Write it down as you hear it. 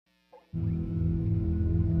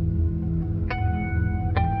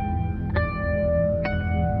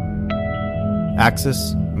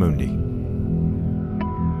Axis Mundi.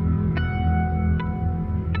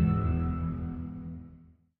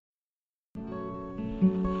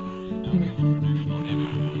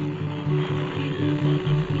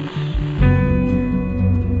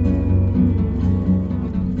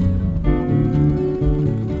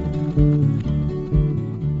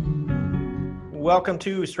 Welcome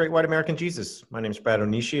to Straight White American Jesus. My name is Brad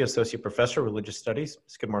Onishi, Associate Professor of Religious Studies,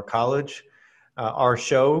 Skidmore College. Our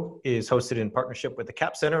show is hosted in partnership with the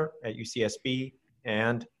CAP Center at UCSB,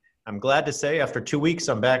 and I'm glad to say after 2 weeks,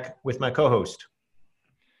 I'm back with my co-host.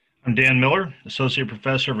 I'm Dan Miller, Associate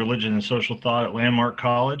Professor of Religion and Social Thought at Landmark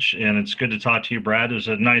College, and it's good to talk to you, Brad. It was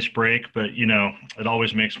a nice break, but, you know, it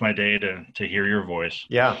always makes my day to hear your voice.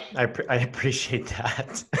 Yeah, I appreciate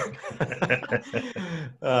that.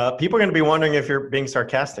 People are going to be wondering if you're being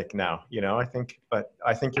sarcastic now, but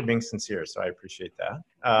I think you're being sincere, so I appreciate that.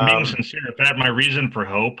 I'm being sincere. In fact, my reason for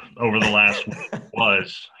hope over the last week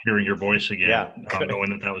was hearing your voice again,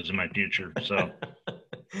 knowing that was in my future, so...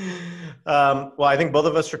 Well, I think both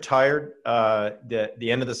of us are tired. The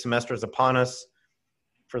end of the semester is upon us.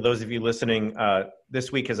 For those of you listening,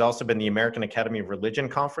 this week has also been the American Academy of Religion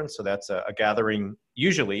Conference. So that's a gathering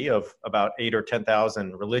usually of about 8,000 or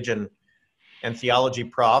 10,000 religion and theology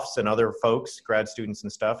profs and other folks, grad students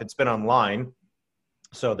and stuff. It's been online.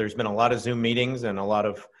 So there's been a lot of Zoom meetings and a lot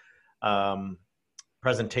of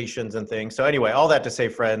presentations and things. So anyway, all that to say,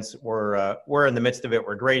 friends, we're in the midst of it.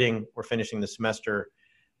 We're grading. We're finishing the semester.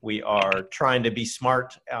 We are trying to be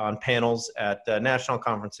smart on panels at national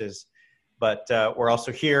conferences, but we're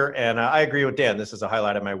also here. And I agree with Dan. This is a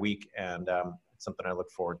highlight of my week, and it's something I look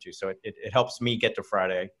forward to. So it helps me get to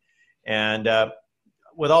Friday. And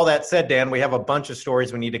with all that said, Dan, we have a bunch of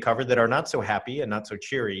stories we need to cover that are not so happy and not so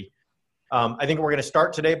cheery. I think we're going to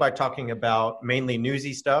start today by talking about mainly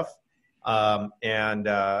newsy stuff. And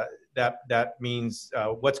that means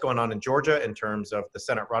what's going on in Georgia in terms of the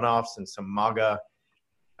Senate runoffs and some MAGA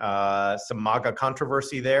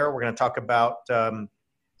controversy there. We're going to talk about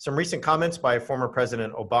some recent comments by former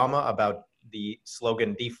President Obama about the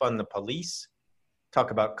slogan "Defund the Police." Talk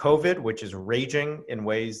about COVID, which is raging in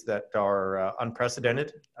ways that are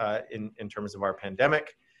unprecedented in terms of our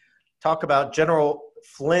pandemic. Talk about General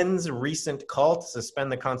Flynn's recent call to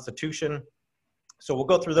suspend the Constitution. So we'll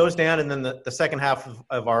go through those, Dan, and then the second half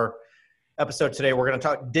of our episode today, we're going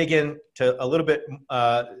to dig into a little bit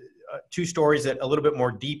two stories that a little bit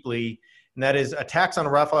more deeply, and that is attacks on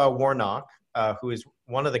Raphael Warnock, who is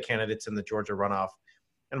one of the candidates in the Georgia runoff.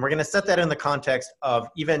 And we're going to set that in the context of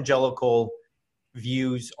evangelical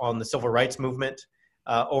views on the civil rights movement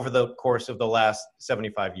over the course of the last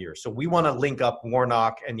 75 years. So we want to link up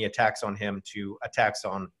Warnock and the attacks on him to attacks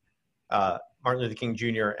on Martin Luther King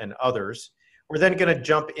Jr. and others. We're then going to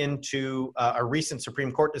jump into a recent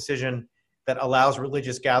Supreme Court decision that allows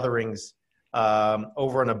religious gatherings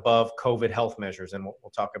over and above COVID health measures, and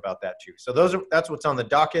we'll talk about that too. So that's what's on the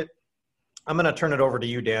docket. I'm going to turn it over to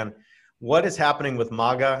you, Dan. What is happening with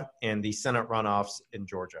MAGA and the Senate runoffs in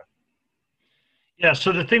Georgia? Yeah,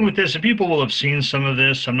 so the thing with this, and people will have seen some of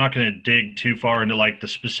this, I'm not going to dig too far into like the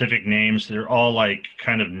specific names. They're all like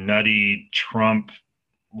kind of nutty Trump,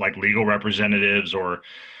 like legal representatives or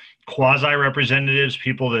quasi-representatives,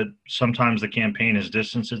 people that sometimes the campaign has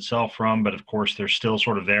distanced itself from, but of course they're still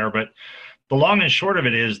sort of there. But the long and short of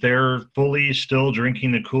it is they're fully still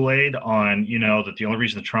drinking the Kool-Aid on, that the only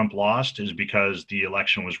reason that Trump lost is because the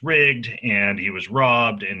election was rigged and he was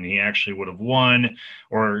robbed and he actually would have won,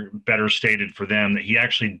 or better stated for them, that he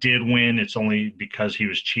actually did win. It's only because he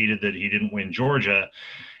was cheated that he didn't win Georgia.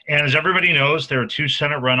 And as everybody knows, there are two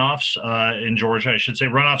Senate runoffs in Georgia. I should say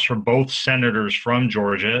runoffs for both senators from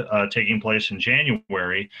Georgia taking place in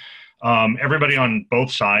January. Everybody on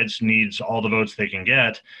both sides needs all the votes they can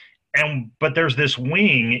get. But there's this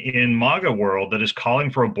wing in MAGA world that is calling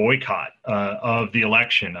for a boycott of the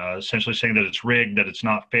election, essentially saying that it's rigged, that it's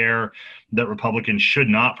not fair, that Republicans should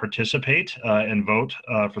not participate and vote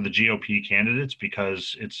for the GOP candidates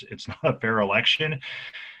because it's not a fair election.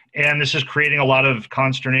 And this is creating a lot of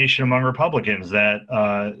consternation among Republicans that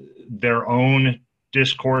their own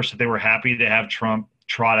discourse that they were happy to have Trump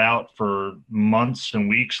trot out for months and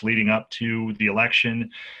weeks leading up to the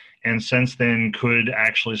election, and since then could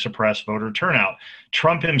actually suppress voter turnout.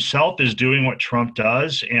 Trump himself is doing what Trump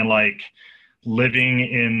does and like living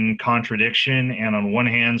in contradiction, and on one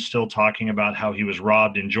hand still talking about how he was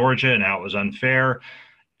robbed in Georgia and how it was unfair,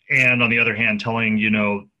 and on the other hand telling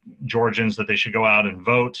Georgians that they should go out and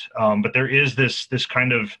vote. But there is this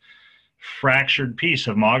kind of fractured piece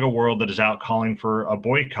of MAGA world that is out calling for a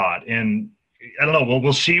boycott, and I don't know.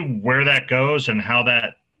 We'll see where that goes and how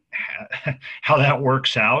that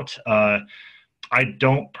works out. I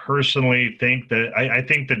don't personally think that I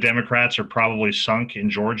think the Democrats are probably sunk in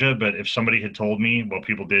Georgia. But if somebody had told me, well,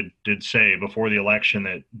 people did say before the election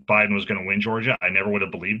that Biden was going to win Georgia, I never would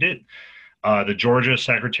have believed it. The Georgia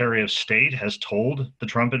Secretary of State has told the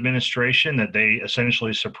Trump administration that they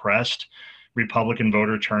essentially suppressed Republican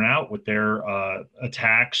voter turnout with their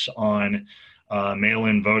attacks on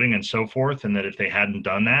mail-in voting and so forth, and that if they hadn't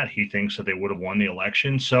done that, he thinks that they would have won the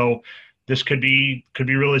election. So this could be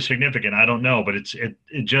really significant. I don't know, but it's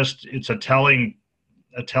a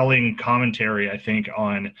telling commentary, I think,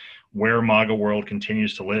 on where MAGA world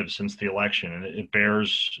continues to live since the election, and it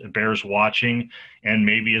bears watching, and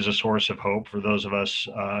maybe is a source of hope for those of us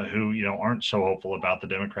who aren't so hopeful about the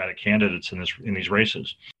Democratic candidates in these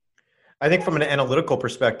races. I think from an analytical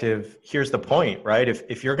perspective, here's the point, right?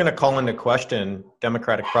 If you're going to call into question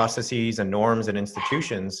democratic processes and norms and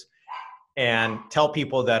institutions, and tell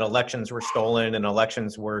people that elections were stolen and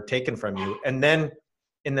elections were taken from you, and then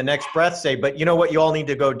in the next breath say, but you know what you all need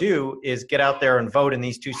to go do is get out there and vote in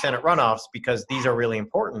these 2 Senate runoffs because these are really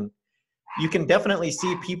important. You can definitely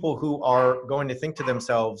see people who are going to think to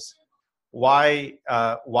themselves, why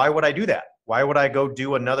would I do that? Why would I go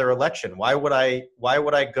do another election? Why would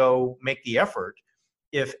I go make the effort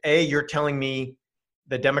if A, you're telling me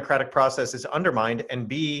the democratic process is undermined, and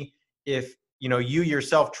B, if you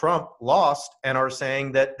yourself, Trump, lost and are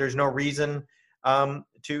saying that there's no reason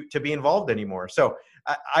to be involved anymore. So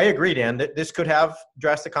I agree, Dan, that this could have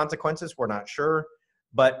drastic consequences. We're not sure,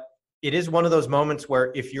 but it is one of those moments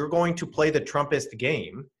where if you're going to play the Trumpist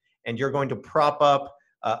game and you're going to prop up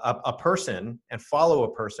a person and follow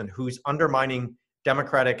a person who's undermining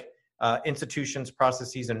democratic institutions,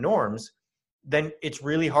 processes, and norms, then it's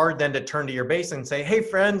really hard then to turn to your base and say, hey,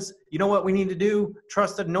 friends, you know what we need to do?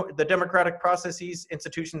 Trust the democratic processes,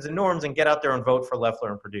 institutions, and norms, and get out there and vote for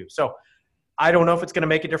Loeffler and Perdue. So I don't know if it's going to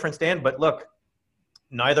make a difference, Dan, but look,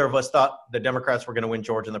 neither of us thought the Democrats were going to win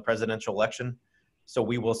Georgia in the presidential election, so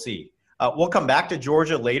we will see. We'll come back to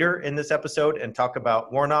Georgia later in this episode and talk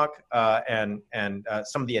about Warnock and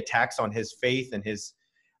some of the attacks on his faith and his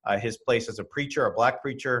place as a preacher, a black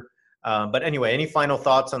preacher. But anyway, any final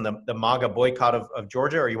thoughts on the MAGA boycott of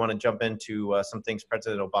Georgia, or you want to jump into some things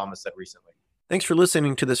President Obama said recently? Thanks for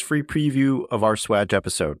listening to this free preview of our Swag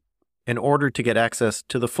episode. In order to get access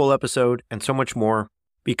to the full episode and so much more,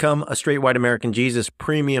 become a Straight White American Jesus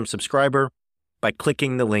premium subscriber by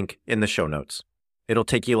clicking the link in the show notes. It'll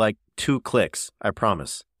take you like 2 clicks, I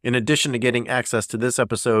promise. In addition to getting access to this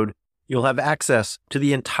episode, you'll have access to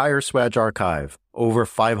the entire Swag archive, over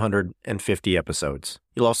 550 episodes.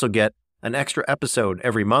 You'll also get an extra episode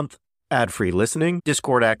every month, ad-free listening,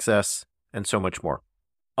 Discord access, and so much more.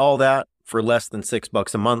 All that for less than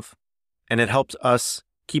 $6 a month, and it helps us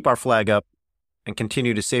keep our flag up and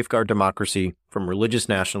continue to safeguard democracy from religious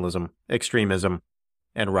nationalism, extremism,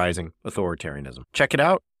 and rising authoritarianism. Check it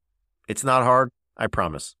out. It's not hard, I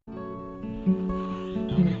promise.